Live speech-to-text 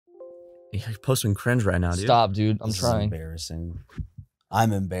You're posting cringe right now, dude. Stop, dude. I'm This is trying. embarrassing.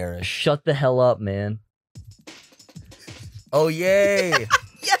 I'm embarrassed. Shut the hell up, man. Oh, yay.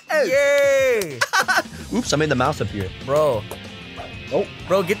 Yes! Yay. Oops, I made the mouse appear. Bro. Oh.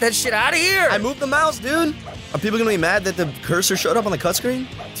 Bro, get that shit out of here. I moved the mouse, dude. Are people gonna be mad that the cursor showed up on the cut screen?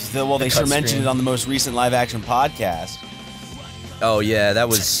 Well, they sure mentioned it on the most recent live action podcast. Oh yeah, that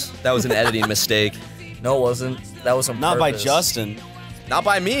was an editing mistake. No, it wasn't. That was on Not by purpose. Justin. Not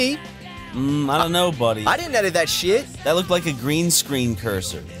by me. I don't know, buddy. I didn't edit that shit. That looked like a green screen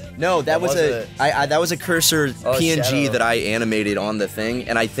cursor. No, that was was that was a cursor PNG shadow. that I animated on the thing,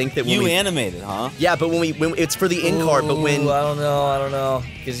 and I think that when You we animated, huh? yeah, but when it's for the in card, but when I don't know,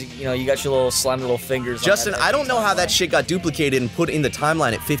 because you know you got your little slimy little fingers. Justin, on that I don't know how that shit got duplicated and put in the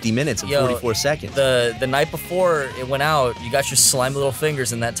timeline at 50 minutes and Yo, 44 seconds. The night before it went out, you got your slimy little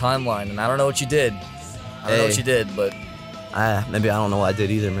fingers in that timeline, and I don't know what you did. I don't know what you did, but Maybe I don't know what I did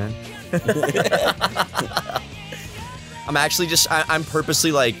either, man. I'm actually I'm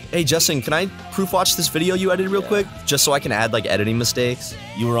purposely like, hey Justin, can I proof watch this video you edited real quick? Just so I can add like editing mistakes.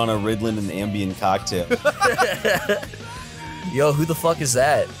 You were on a Ritalin and Ambien cocktail. yo, who the fuck is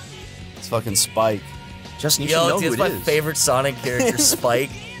that? It's fucking Spike. Justin, you should Yo, know dude, who it's my it is. favorite Sonic character, Spike.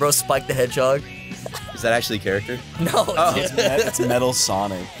 Bro, Spike the Hedgehog. Is that actually a character? No, dude. It's Metal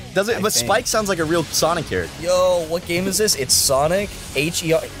Sonic. Does it? I But think. Spike sounds like a real Sonic character. Yo, what game is this? It's Sonic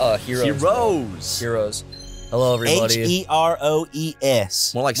H-E-R Heroes. Heroes. Heroes. Hello, everybody.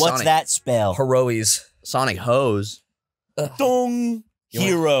 H-E-R-O-E-S. More like What's Sonic. that spell? Heroes. Sonic Hose. Dong.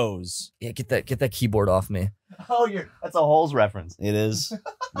 Heroes. Yeah, get that keyboard off me. Oh, that's a Holes reference. It is.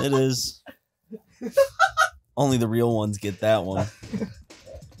 It is. Only the real ones get that one.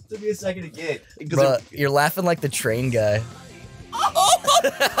 Took me a second to get. Bro, you're laughing like the train guy. Oh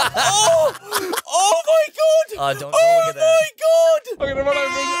my god! Don't look at that. Oh my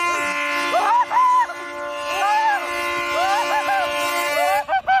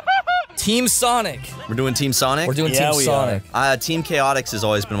Team Sonic. We're doing Team Sonic? We're doing Yeah, Team we Sonic. Team Chaotix has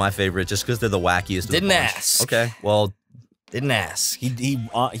always been my favorite just because they're the wackiest. of the Didn't bunch. ask. Okay, well, Didn't ask. He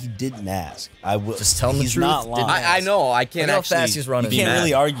didn't ask. I will Just tell him the he's truth. not lying. Didn't I know, I can't Look how actually. fast he's running. You be can't mad.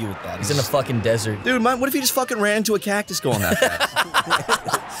 really argue with that. He's in the fucking desert. Dude, what if he just fucking ran into a cactus going that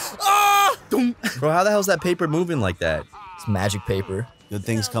fast? Bro, how the hell's that paper moving like that? It's magic paper. Good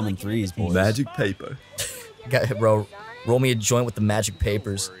things come in threes, boys. Magic paper. Bro, roll me a joint with the magic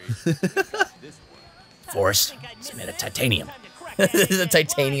papers. Forrest, it's made of titanium. This is a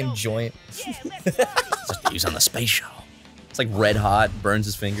titanium joint. It's just to use on the space shuttle. It's like red hot, burns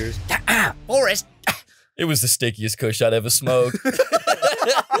his fingers. Forrest! It was the stickiest kush I'd ever smoked.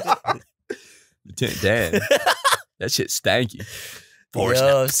 Lieutenant Dan, that shit's stanky. Forrest,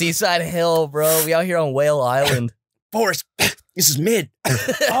 Yo, Seaside Hill, bro. We out here on Whale Island. Forrest, this is mid.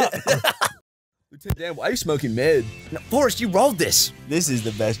 Lieutenant Dan, why are you smoking mid? No, Forrest, you rolled this. This is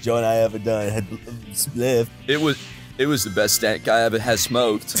the best joint I ever done. Had spliff. It was the best stank I ever has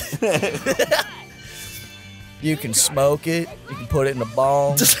smoked. You can smoke it. You can put it in a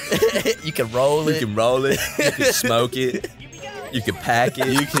bong. You can roll You it. can roll it. You can smoke it. You can pack it.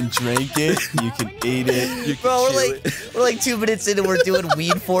 You can drink it. You can eat it. You can Bro, chew it. we're like 2 minutes in and we're doing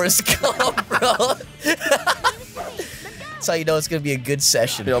weed Forrest Gump, bro. That's how you know it's gonna be a good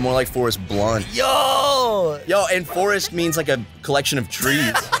session. Yo, more like Forrest Blunt. Yo! Yo, and forest means like a collection of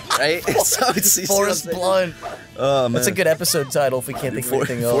trees, right? So it's, you see what I'm Forrest saying? Blunt. Oh, man. That's a good episode title if we can't think of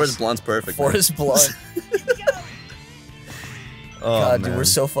anything else. Forrest Blunt's perfect. man. Forrest Blunt. Oh, God, man. dude, we're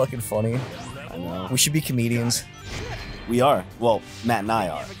so fucking funny. I know. We should be comedians. We are. Well, Matt and I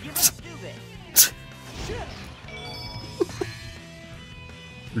are.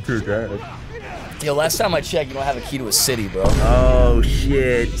 Yo, last time I checked, you don't have a key to a city, bro. Oh,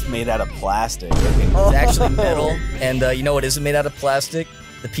 shit. It's made out of plastic. It's actually metal. And you know what isn't made out of plastic?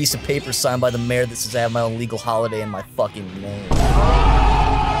 The piece of paper signed by the mayor that says I have my own legal holiday in my fucking name.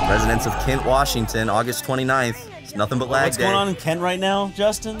 Residents of Kent, Washington, August 29th. It's nothing but lag What's day. going on in Kent right now,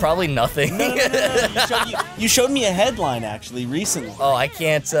 Justin? Probably nothing. No. You showed me a headline actually recently. Oh, I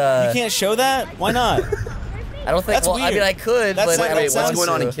can't. You can't show that? Why not? I don't think. That's well, I mean, weird. I could, That's but like- I wait, don't what's want going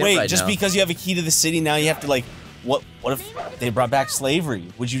on to. in Kent Wait, right just now? because you have a key to the city now you have to like, what if they brought back slavery?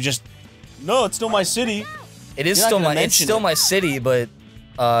 Would you just, no, it's still my city. It is You're not still gonna my. It's mention still it. my city, but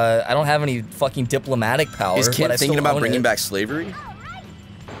I don't have any fucking diplomatic power. Is but Kent I still thinking about own bringing it. back slavery?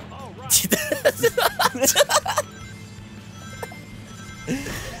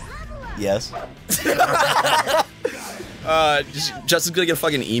 Yes. Justin's gonna get a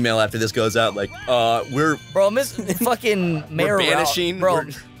fucking email after this goes out, like, we're Bro, Miss fucking Mayor banishing- Ralph. Bro,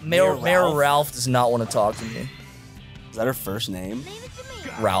 we're- Mayor Ralph? Ralph does not want to talk to me. Is that her first name?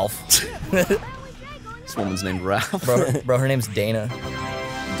 Ralph. This woman's named Ralph. Bro, her name's Dana.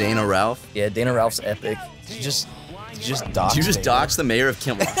 Dana Ralph. Yeah, Dana Ralph's epic. You just dox. You just dox the mayor of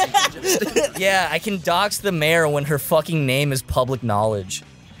Kent, Washington. Yeah, I can dox the mayor when her fucking name is public knowledge.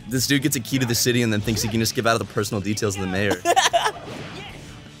 This dude gets a key to the city and then thinks he can just give out of the personal details of the mayor.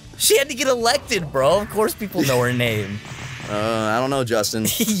 She had to get elected, bro. Of course people know her name. I don't know, Justin.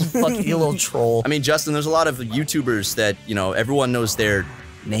 You little troll. I mean, Justin, there's a lot of YouTubers that, you know, everyone knows their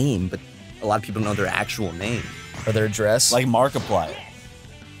name, but a lot of people don't know their actual name. Or their address. Like Markiplier.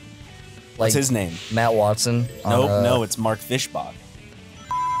 What's his name? Matt Watson. Nope, no, it's Mark Fishbach.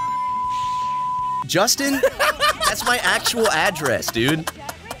 Justin, that's my actual address, dude.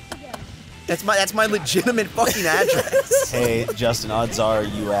 That's my legitimate fucking address. Hey, Justin, odds are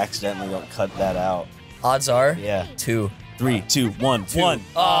you accidentally don't cut that out. Odds are? Yeah. 2. 3, 2, 1, 2. 1.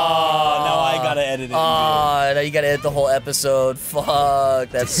 Oh, now I gotta edit it. Oh, now you gotta edit the whole episode. Fuck,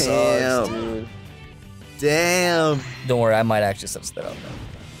 that sucks, Damn. dude. Damn. Don't worry, I might actually set that up.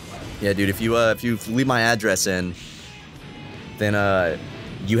 Yeah, dude, if you leave my address in, then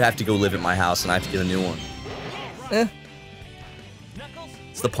you have to go live at my house and I have to get a new one. Eh.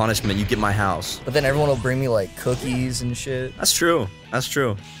 It's the punishment. You get my house. But then everyone will bring me like cookies and shit. That's true. That's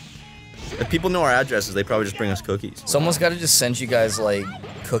true. If people know our addresses, they probably just bring us cookies. Someone's got to just send you guys like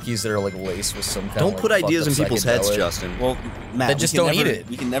cookies that are like laced with some kind Don't of put like, ideas in fucked up people's heads, psychedelic. Justin. Well, Matt, Then just don't eat it.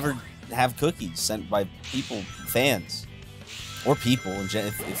 We can never have cookies sent by people, fans. Or people,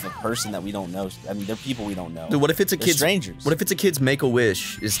 if a person that we don't know, I mean, they're people we don't know. Dude, what if it's a They're kid's strangers? What if it's a kid's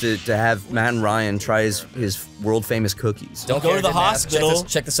make-a-wish is to have Matt and Ryan try his world-famous cookies? Don't Go care, to the didn't ask. hospital.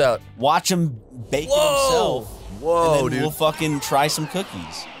 Check this out. Watch him bake it Whoa! himself. Whoa, and then dude. we'll fucking try some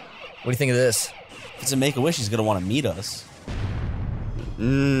cookies. What do you think of this? If it's a Make-A-Wish, he's gonna want to meet us,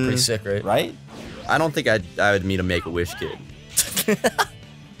 Pretty sick, right? right? I don't think I would meet a Make-A-Wish kid.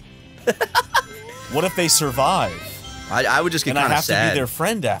 What if they survive? I would just get And I kind of have sad. to be their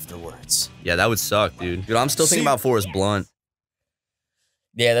friend afterwards. Yeah, that would suck, dude. Dude, I'm still thinking about Forrest Blunt.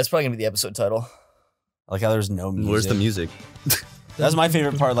 Yeah, that's probably gonna be the episode title. I like how there's no music. Where's the music? That was my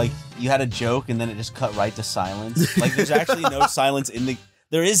favorite part. Like, you had a joke and then it just cut right to silence. Like, there's actually no silence in the...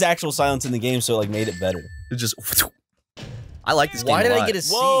 There is actual silence in the game, so it, like, made it better. It just... I like this game Why did a I lot. get a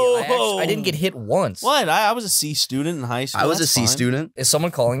C? Whoa! I didn't get hit once. What? I was a C student in high school. I was a That's C fine. student. Is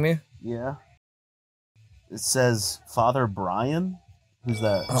someone calling me? Yeah. It says Father Brian. Who's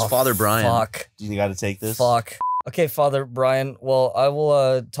that? It's Father Brian. Fuck. Do you got to take this? Fuck. Okay, Father Brian. Well, I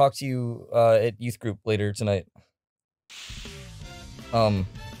will talk to you at youth group later tonight. Bye,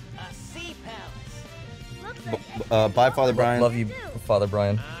 Father Brian. Love you, Father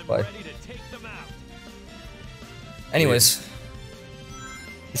Brian. Bye. Anyways,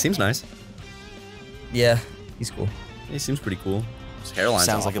 He seems nice. yeah, he's cool. He seems pretty cool. His hairline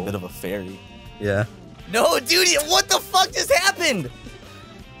Sounds like a bit of a fairy. Yeah. No, dude, what the fuck just happened?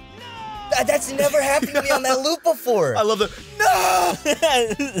 That's never happened to me on that loop before. I love the... No!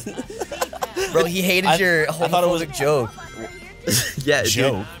 Bro, he hated your I thought it was homophobic joke. Yeah,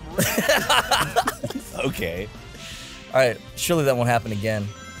 Joke. Okay. All right, surely that won't happen again.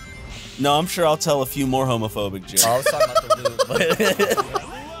 No, I'm sure I'll tell a few more homophobic jokes. I was talking about the loop,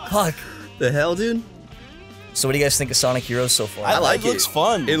 but fuck. The hell, dude? So what do you guys think of Sonic Heroes so far? I like it. It looks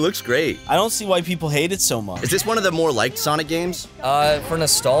fun. It looks great. I don't see why people hate it so much. Is this one of the more liked Sonic games? For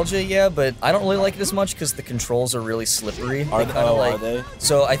nostalgia, yeah, but I don't really like it as much because the controls are really slippery. Are They they? kinda Are they?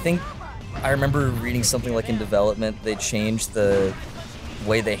 So I think I remember reading something like in development they changed the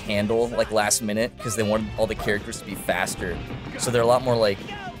way they handle like last minute because they wanted all the characters to be faster. So they're a lot more like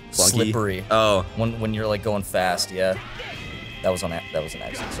Clunky? slippery Oh. when you're like going fast. Yeah, that was an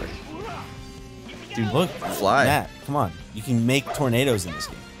accident. Sorry. Dude, look. Fly. Matt, come on. You can make tornadoes in this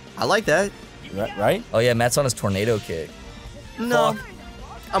game. I like that. Right? Oh yeah, Matt's on his tornado kick. No. Fuck.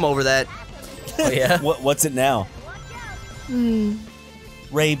 I'm over that. Oh yeah. What's it now?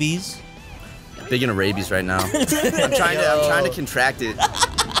 Rabies. Big into rabies right now. I'm trying to contract it.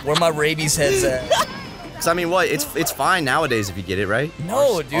 Where my rabies heads at? Cause I mean, what? It's fine nowadays if you get it right.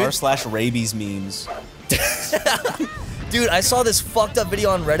 No, dude. r/rabies memes. Dude, I saw this fucked up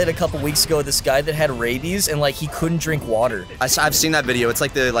video on Reddit a couple weeks ago. This guy that had rabies and like he couldn't drink water. I've seen that video. It's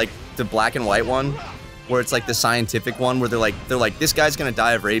like the black and white one, where it's like the scientific one, where they're like this guy's gonna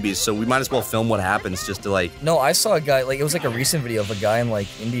die of rabies, so we might as well film what happens just to like. No, I saw a guy like it was like a recent video of a guy in like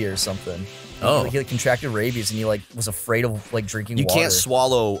India or something. Oh. He like, contracted rabies and he like was afraid of like drinking You water. can't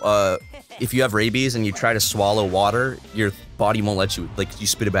swallow. If you have rabies and you try to swallow water, your body won't let you. Like you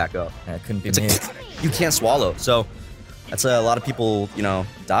spit it back up. Yeah, it couldn't be It's me. like, you can't swallow. So that's a lot of people, you know,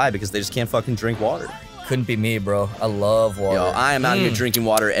 die because they just can't fucking drink water. couldn't be me, bro. I love water. Yo, I am out here drinking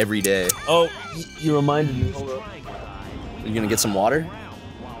water every day. Oh, you reminded me. Hold up. Are you gonna get some water?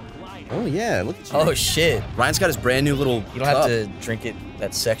 Oh yeah, look at you. Oh shit. Ryan's got his brand new little You don't have to drink it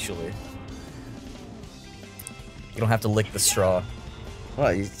that sexually. You don't have to lick the straw.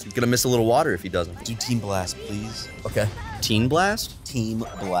 What, he's gonna miss a little water if he doesn't. Do Team Blast, please. Okay. Teen Blast? Team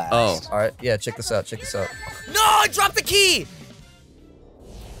Blast. Oh. Alright, yeah, check this out, check this out. No, I dropped the key!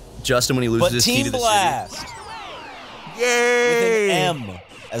 Justin when he loses his key Team to the Blast. city. With Yay! an M,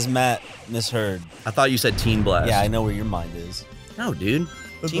 as Matt misheard. I thought you said Teen Blast. Yeah, I know where your mind is. No, dude.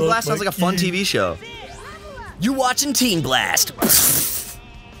 Teen Blast sounds like a fun TV show. You watching Teen Blast?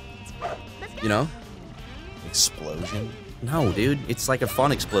 You know? Explosion. No, dude. It's like a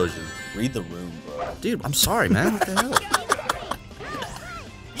fun explosion. Read the room, bro. Dude, I'm sorry, man. What the hell?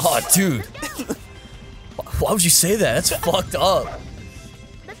 Oh, dude. Why would you say that? That's fucked up.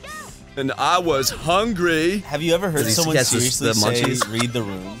 And I was hungry. Have you ever heard Does he someone catch the seriously say, munchies? read the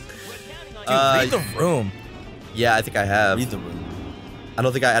room? Dude, read the room. Yeah, I think I have. Read the room. I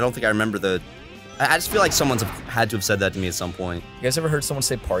don't think I remember the. I just feel like someone's had to have said that to me at some point. You guys ever heard someone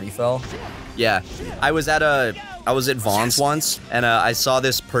say party foul? Yeah, I was at Vaughn's once, and I saw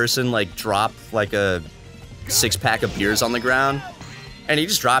this person like drop like a 6-pack of beers on the ground, and he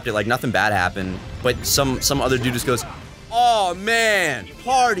just dropped it like nothing bad happened. But some other dude just goes, "Oh man,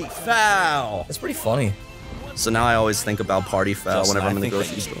 party foul!" That's pretty funny. So now I always think about party foul Justin, whenever I'm in the I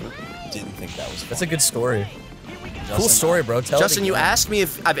think grocery that you store. Didn't think that was. That's a good story. Justin, Cool story, bro. Tell Justin, it you again. asked me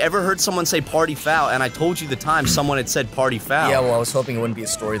if I've ever heard someone say party foul, and I told you the time someone had said party foul. Yeah, well, I was hoping it wouldn't be a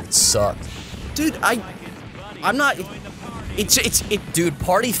story that sucked. Dude, I'm not. Dude,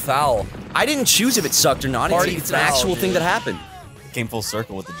 party foul. I didn't choose if it sucked or not. Party It's an foul, actual thing dude. that happened. Came full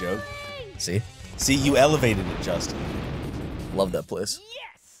circle with the joke. See? See, you elevated it, Justin. Love that place.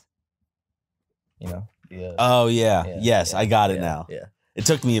 Yes. You know? Yeah. Oh yeah. Yeah, Yes, yeah, I got it yeah, now. Yeah. It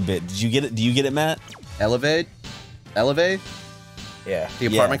took me a bit. Did you get it? Do you get it, Matt? Elevate? Yeah. The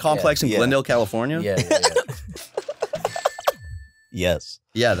apartment complex in yeah. Glendale, California? Yeah, yeah, yeah. Yes.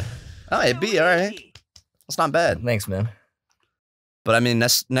 Yeah. Oh, it'd be alright. That's not bad. Thanks, man. But I mean,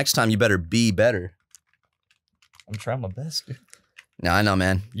 next time you better be better. I'm trying my best, dude. No, I know,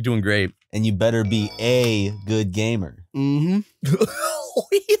 man. You're doing great. And you better be a good gamer. Mm-hmm.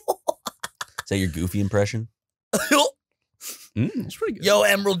 Is that your Goofy impression? That's pretty good. Yo,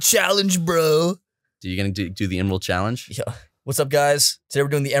 Emerald Challenge, bro. So you gonna do the Emerald Challenge? Yo, what's up, guys? Today we're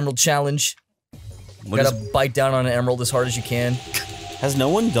doing the Emerald Challenge. What Gotta is- bite down on an emerald as hard as you can. Has no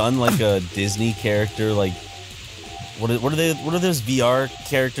one done like a Disney character like what are those VR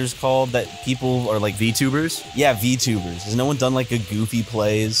characters called that people are like VTubers? Yeah, VTubers. Has no one done like a Goofy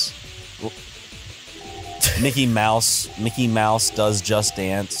plays? Mickey Mouse does Just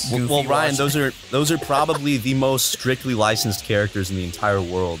Dance. Goofy Well, Ryan, watch- those are probably the most strictly licensed characters in the entire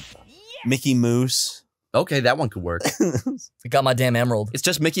world. Mickey Mouse. Okay, that one could work. I got my damn emerald. It's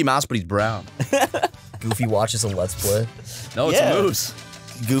just Mickey Mouse, but he's brown. Goofy watches a Let's Play. No, it's Yeah. a moose.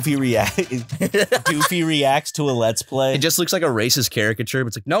 Goofy reacts to a Let's Play. It just looks like a racist caricature, but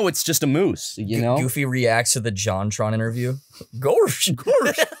it's like, no, it's just a moose. You know? Goofy reacts to the JonTron interview. Gorsh.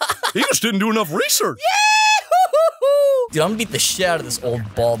 He just didn't do enough research. Dude, I'm gonna beat the shit out of this old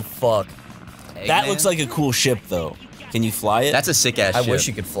bald fuck. That looks like a cool ship though. Can you fly it? That's a sick ass I ship. wish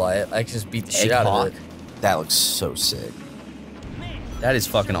you could fly it. I could just beat the shit out of it. That looks so sick. That is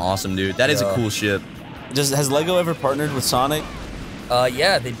fucking awesome, dude. That is a Yeah. cool ship. Has Lego ever partnered with Sonic?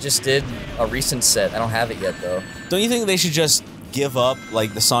 Yeah, they just did a recent set. I don't have it yet though. Don't you think they should just give up?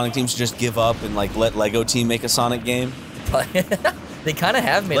 Like the Sonic team should just give up and like let Lego team make a Sonic game? They kind of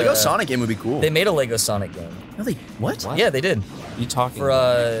have made Lego a Sonic game would be cool. They made a Lego Sonic game. No, they what? What? Yeah, they did. You talking?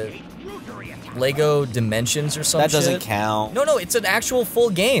 For Lego Dimensions or something. that doesn't count. No, it's an actual full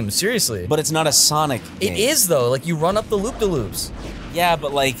game. Seriously. But it's not a Sonic game. It is though. Like you run up the loop-de-loops. Yeah,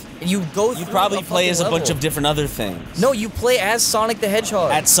 but like And you go. you through probably play fucking as a bunch level. of different other things. No, you play as Sonic the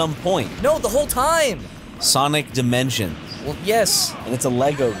Hedgehog. At some point, No, the whole time. Sonic Dimension, Well, yes. and it's a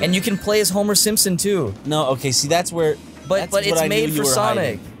Lego game. And you can play as Homer Simpson too. No, okay, see that's where. But that's but what it's I knew made you for were Sonic.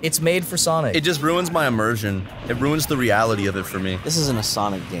 hiding. It's made for Sonic. It just ruins my immersion. It ruins the reality of it for me. This isn't a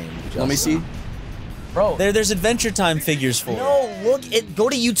Sonic game. Let me Justin. see. Bro. There's Adventure Time figures for it. No, go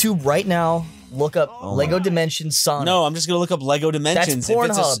to YouTube right now. Look up Oh Lego my- Dimensions Sonic. No, I'm just gonna look up Lego That's Dimensions.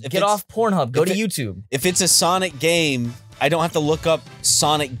 Pornhub. Get off Pornhub. Go if to it- YouTube. If it's a Sonic game, I don't have to look up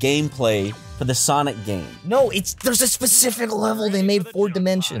Sonic gameplay for the Sonic game. No, there's a specific level they made for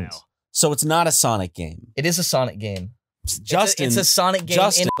Dimensions. So it's not a Sonic game. It is a Sonic game. Justin, it's a Sonic game.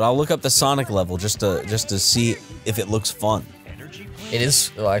 Justin, I'll look up the Sonic level just to see if it looks fun. It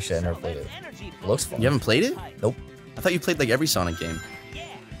is. Oh, actually, I never played it. It looks fun. You haven't played it? Nope. I thought you played like every Sonic game.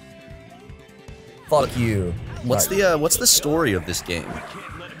 Fuck you. What's the story of this game?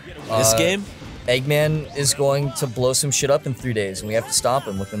 This game? Eggman is going to blow some shit up in 3 days, and we have to stop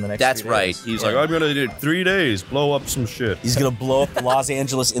him within the next That's 3 days. right. He's like, I'm gonna do 3 days, blow up some shit. He's gonna blow up the Los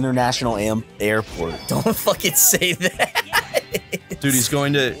Angeles International Airport. Don't fucking say that. Dude, he's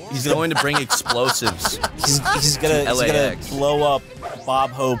going to bring explosives. He's gonna LAX. blow up Bob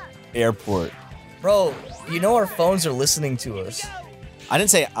Hope Airport. Bro, you know our phones are listening to us. I didn't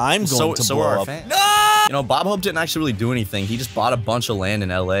say I'm going to So blow are our up. fans. You know, Bob Hope didn't actually really do anything. He just bought a bunch of land in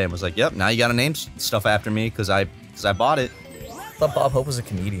LA and was like, "Yep, now you gotta name stuff after me because I bought it." I thought Bob Hope was a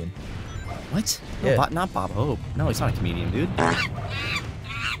comedian. What? Yeah. No, not Bob Hope. No, he's not a comedian, dude.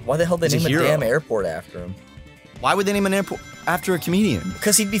 Why the hell did they He's a name a hero. damn airport after him? Why would they name an airport after a comedian?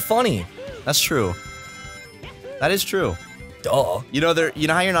 Because he'd be funny. That's true. That is true. Duh. You know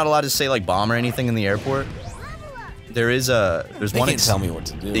how you're not allowed to say like bomb or anything in the airport? There's They one. can't tell me what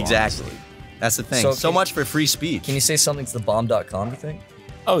to do. Exactly. honestly. That's the thing. So So much for free speech. Can you say something to the bomb.com, you think?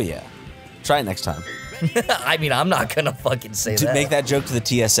 Oh yeah. Try it next time. I mean, I'm not gonna fucking say To that. make that joke to the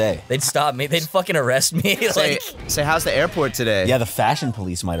TSA. They'd stop me. They'd fucking arrest me. say, Like, say, how's the airport today? Yeah, the fashion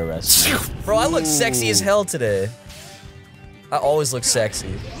police might arrest you. bro, I look sexy as hell today. I always look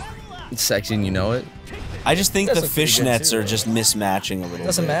sexy. It's sexy and you know it. I just think the Does look pretty good, fishnets too. are just mismatching a little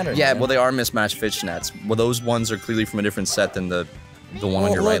Doesn't bit. matter. Yeah, man. well, they are mismatched fishnets. Well, those ones are clearly from a different set than the one on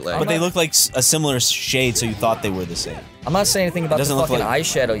Well, your look, right leg. But they look like a similar shade, so you thought they were the same. I'm not saying anything about the Doesn't look fucking like-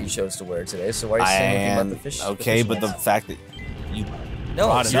 eyeshadow you chose to wear today. So why are you saying anything about the fish? Okay, the but the fishnets? fact that you No,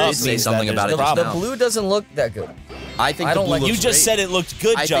 brought it up seriously, say means something that about there's it a just the problem. now. blue doesn't look that good. I think I the don't blue like- looks You just great. said it looked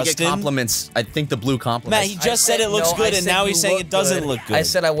good, I Justin. think it compliments. I think the blue Matt, compliments. he just said it looks No, good, I and said now you he's saying look it doesn't good. look good. I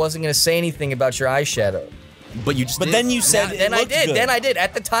said I wasn't gonna say anything about your eyeshadow. But you just but did. then you said it Then I looked did. good. Then I did.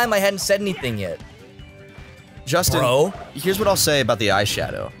 At the time, I hadn't said anything yet. Justin, Bro. here's what I'll say about the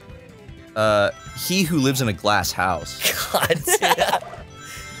eyeshadow. He who lives in a glass house. God, dude.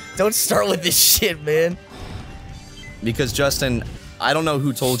 Don't start with this shit, man. Because Justin, I don't know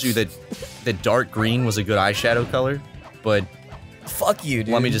who told you that dark green was a good eyeshadow color, but Fuck you,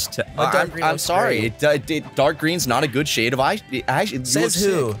 dude. let me just tell. My dark green I'm looks sorry. great. Dark green's not a good shade of eye. It Says looks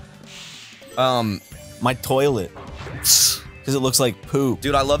who? sick. My toilet. Because it looks like poop.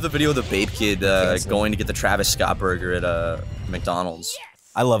 Dude, I love the video of the Babe Kid Cancel. going to get the Travis Scott burger at McDonald's.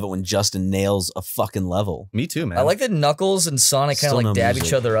 I love it when Justin nails a fucking level. Me too, man. I like that Knuckles and Sonic kind Still of no like dab music.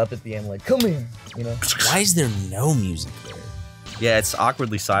 each other up at the end, like, come here, you know? Why is there no music there? Yeah, it's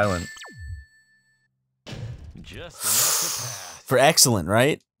awkwardly silent. For excellent,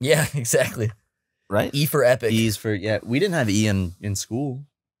 right? Yeah, exactly. Right? E for epic. E's for we didn't have E in school.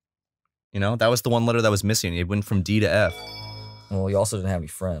 You know, that was the one letter that was missing. It went from D to F. Well, you also didn't have any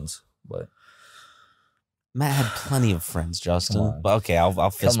friends, but Matt had plenty of friends, Come Justin. on. But okay, I'll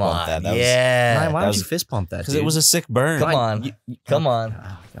fist come bump on, that. That yeah. Ryan, why that would was- you fist pump that? Because it was a sick burn. Come on. Come on.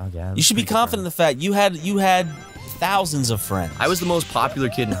 Oh, yeah, You should be confident in the fact you had thousands of friends. I was the most popular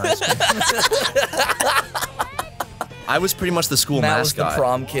kid in high school. I was pretty much the school Matt was mascot. the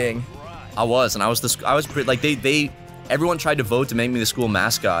prom king. I was pretty, like everyone tried to vote to make me the school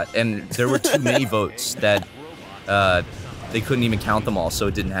mascot, and there were too many votes that they couldn't even count them all, so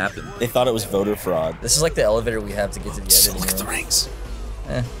it didn't happen. They thought it was voter fraud. This is like the elevator we have to get to the editing Look at the room. rings.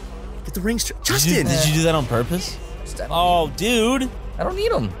 Get the rings, Did Justin. you do that on purpose? Oh, dude. I don't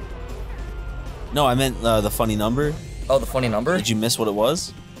need them. No, I meant the funny number. Oh, the funny number? Did you miss what it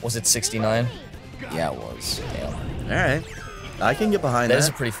was? Was it 69? Yeah, it was. Damn. All right, I can get behind That that. is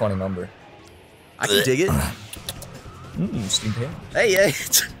a pretty funny number. I can dig it. Steamed ham. Hey,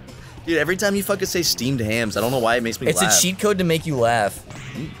 dude. Every time you fucking say steamed hams, I don't know why it makes me It's laugh. a cheat code to make you laugh.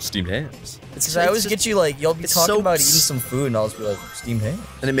 Steamed hams. Because I always get you like, you'll be it's talking so about eating some food and I'll just be like, steamed ham?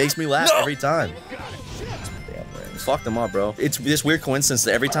 and it makes me laugh every time. Damn rings. Fuck them up, bro. It's this weird coincidence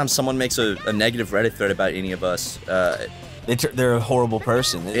that every time someone makes a negative Reddit thread about any of us, They're a horrible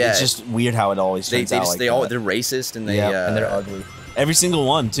person. Yeah. It's just weird how it always they turns out just like they're that. racist and they Yeah, And they're ugly. Every single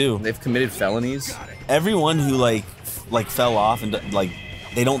one too. they've committed felonies. Everyone who like fell off and like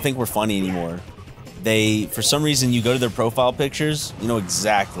they don't think we're funny anymore. They for some reason you go to their profile pictures, you know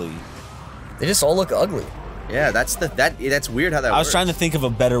exactly. They just all look ugly. Yeah, that's weird how that I was works. trying to think of a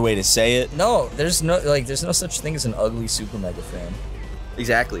better way to say it. No, there's no such thing as an ugly SuperMega fan.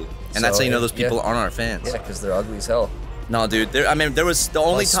 Exactly. And that's So, how you know those people yeah. aren't our fans. Yeah, because they're ugly as hell. No, dude. There was the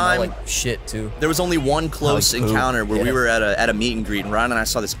only Plus smell time like shit too. there was only one close Like poop. encounter where we Yeah. were at a meet and greet, and Ryan and I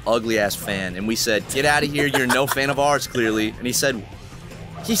saw this ugly ass fan, and we said, "Get out of here! You're no fan of ours, clearly." And he said,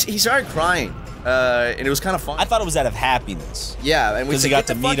 he started crying. and it was kind of fun. I thought it was out of happiness. Yeah, and we 'Cause said, you got "Get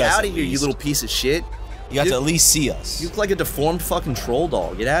to the fuck meet us out at of here, you least. little piece of shit. You got to at least see us. You look like a deformed fucking troll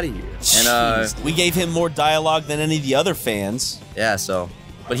doll. Get out of here." And Jeez. We gave him more dialogue than any of the other fans. yeah, so,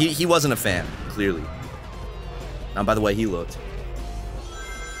 but he wasn't a fan, clearly. Not by the way he looked.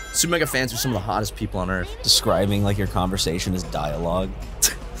 SuperMega fans are some of the hottest people on earth. Describing like your conversation as dialogue.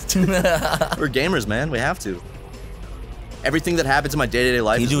 We're gamers, man. We have to. Everything that happens in my day-to-day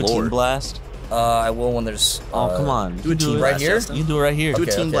life Can you is do a lore. team blast? I will when there's. Oh, come on. Do a team right blast, here? Justin. You can do it right here. Do a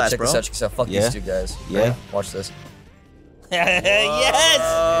team blast, check bro. This out, check this out. Fuck Yeah. these two guys. Yeah. Ready? Watch this. Yes!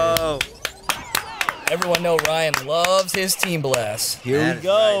 Oh, Everyone know Ryan loves his team blast. Here that we is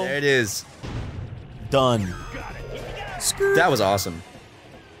go. right, there it is. Done. That was awesome.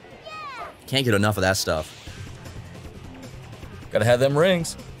 Can't get enough of that stuff. Gotta have them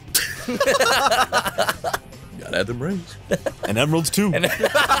rings. Gotta have them rings. And emeralds too.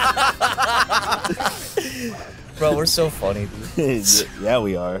 Bro, we're so funny, dude. Yeah,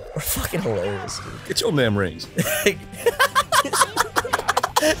 we are. We're fucking hilarious, dude. Get your damn rings.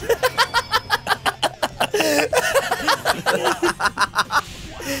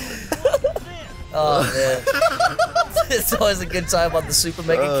 Oh man, it's always a good time on the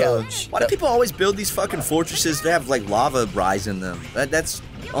SuperMega couch. Why do people always build these fucking fortresses that have like lava rise in them? That's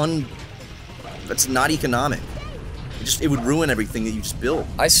not economic. It would ruin everything that you just built.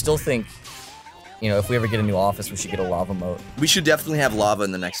 I still think, you know, if we ever get a new office, we should get a lava moat. We should definitely have lava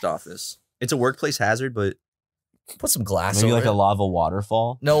in the next office. It's a workplace hazard, but Put some glass Maybe over like it. a lava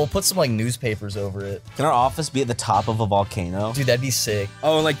waterfall. No, we'll put some like newspapers over it. Can our office be at the top of a volcano? Dude, that'd be sick.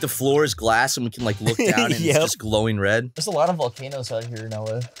 oh, and like the floor is glass, and we can like look down and Yep. it's just glowing red. There's a lot of volcanoes out here in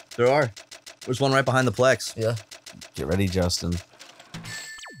LA. There are. There's one right behind the Plex. Yeah. Get ready, Justin.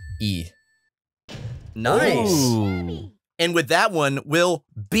 E. Nice. Ooh. And with that one, we'll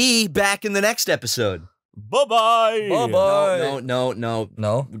be back in the next episode. Bye-bye. Bye-bye. No.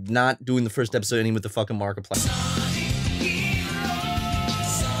 No? Not doing the first episode ending with the fucking Markiplier.